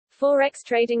Forex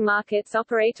trading markets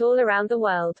operate all around the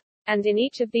world. And in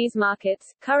each of these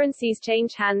markets, currencies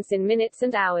change hands in minutes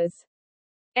and hours.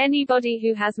 Anybody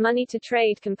who has money to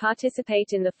trade can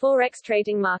participate in the Forex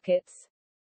trading markets.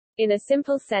 In a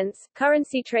simple sense,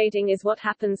 currency trading is what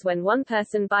happens when one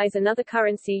person buys another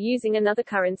currency using another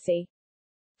currency.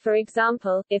 For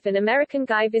example, if an American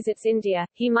guy visits India,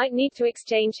 he might need to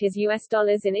exchange his US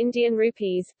dollars in Indian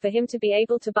rupees, for him to be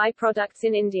able to buy products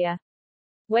in India.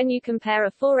 When you compare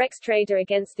a Forex trader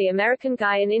against the American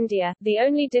guy in India, the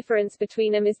only difference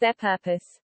between them is their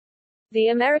purpose. The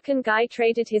American guy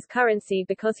traded his currency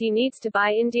because he needs to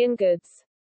buy Indian goods.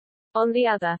 On the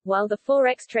other, while the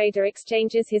Forex trader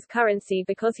exchanges his currency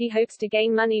because he hopes to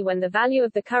gain money when the value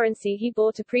of the currency he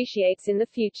bought appreciates in the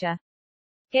future.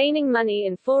 Gaining money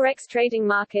in Forex trading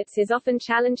markets is often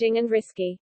challenging and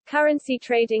risky. Currency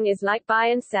trading is like buy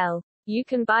and sell. You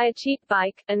can buy a cheap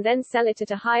bike, and then sell it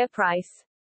at a higher price.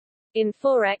 In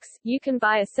Forex, you can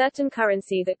buy a certain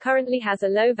currency that currently has a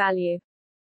low value.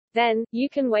 Then, you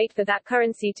can wait for that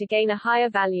currency to gain a higher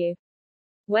value.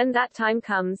 When that time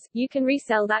comes, you can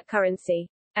resell that currency.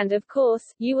 And of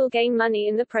course, you will gain money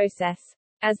in the process.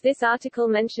 As this article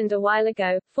mentioned a while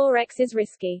ago, Forex is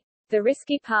risky. The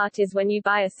risky part is when you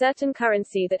buy a certain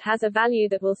currency that has a value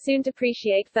that will soon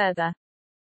depreciate further.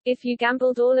 If you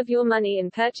gambled all of your money in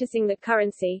purchasing that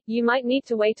currency, you might need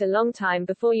to wait a long time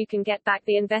before you can get back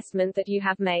the investment that you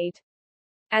have made.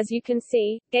 As you can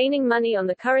see, gaining money on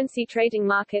the currency trading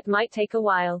market might take a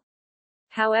while.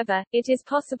 However, it is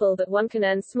possible that one can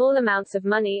earn small amounts of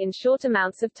money in short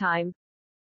amounts of time.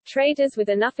 Traders with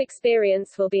enough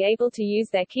experience will be able to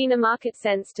use their keener market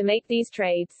sense to make these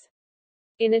trades.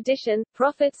 In addition,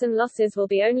 profits and losses will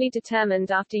be only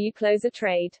determined after you close a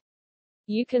trade.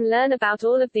 You can learn about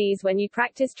all of these when you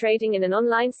practice trading in an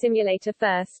online simulator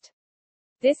first.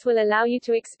 This will allow you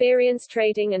to experience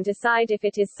trading and decide if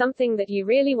it is something that you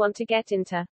really want to get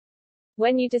into.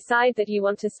 When you decide that you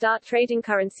want to start trading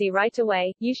currency right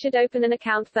away, you should open an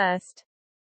account first.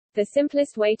 The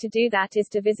simplest way to do that is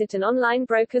to visit an online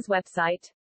broker's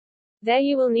website. There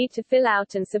you will need to fill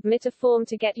out and submit a form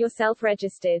to get yourself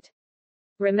registered.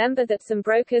 Remember that some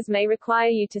brokers may require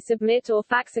you to submit or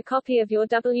fax a copy of your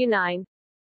W-9.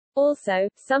 Also,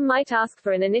 some might ask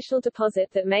for an initial deposit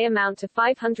that may amount to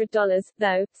 $500,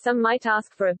 though, some might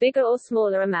ask for a bigger or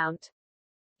smaller amount.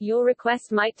 Your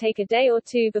request might take a day or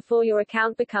two before your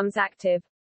account becomes active.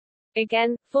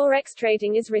 Again, Forex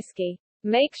trading is risky.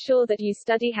 Make sure that you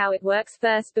study how it works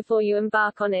first before you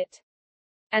embark on it.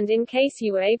 And in case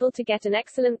you were able to get an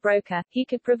excellent broker, he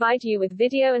could provide you with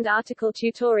video and article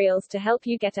tutorials to help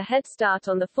you get a head start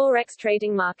on the Forex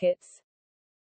trading markets.